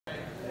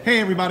Hey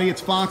everybody,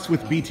 it's Fox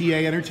with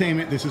BTA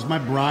Entertainment. This is my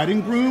bride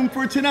and groom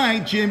for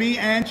tonight, Jimmy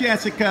and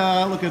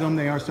Jessica. Look at them,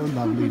 they are so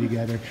lovely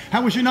together.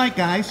 How was your night,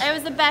 guys? It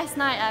was the best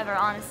night ever,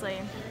 honestly.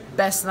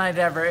 Best night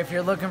ever. If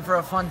you're looking for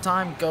a fun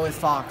time, go with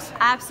Fox.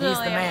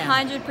 Absolutely, He's the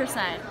man.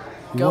 100%.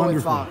 Go Wonderful.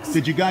 with Fox.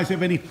 Did you guys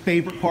have any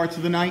favorite parts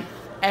of the night?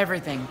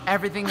 Everything.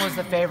 Everything was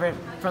the favorite.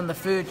 From the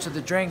food to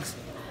the drinks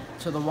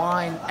to the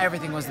wine,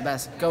 everything was the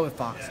best. Go with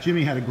Fox.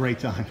 Jimmy had a great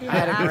time. I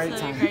had a great Absolutely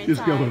time. great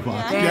Just go time. with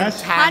Fox. Yeah.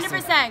 Yes?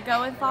 100%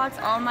 go with Fox.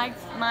 All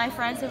my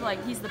friends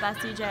have he's the best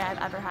DJ I've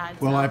ever had.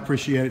 Well, I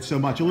appreciate it so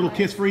much. A little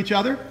kiss for each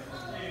other.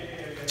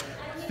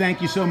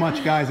 Thank you so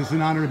much, guys. It's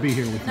an honor to be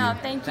here with you. No,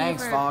 thank you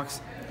Thanks, for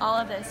Fox. all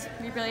of this.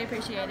 We really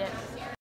appreciate it.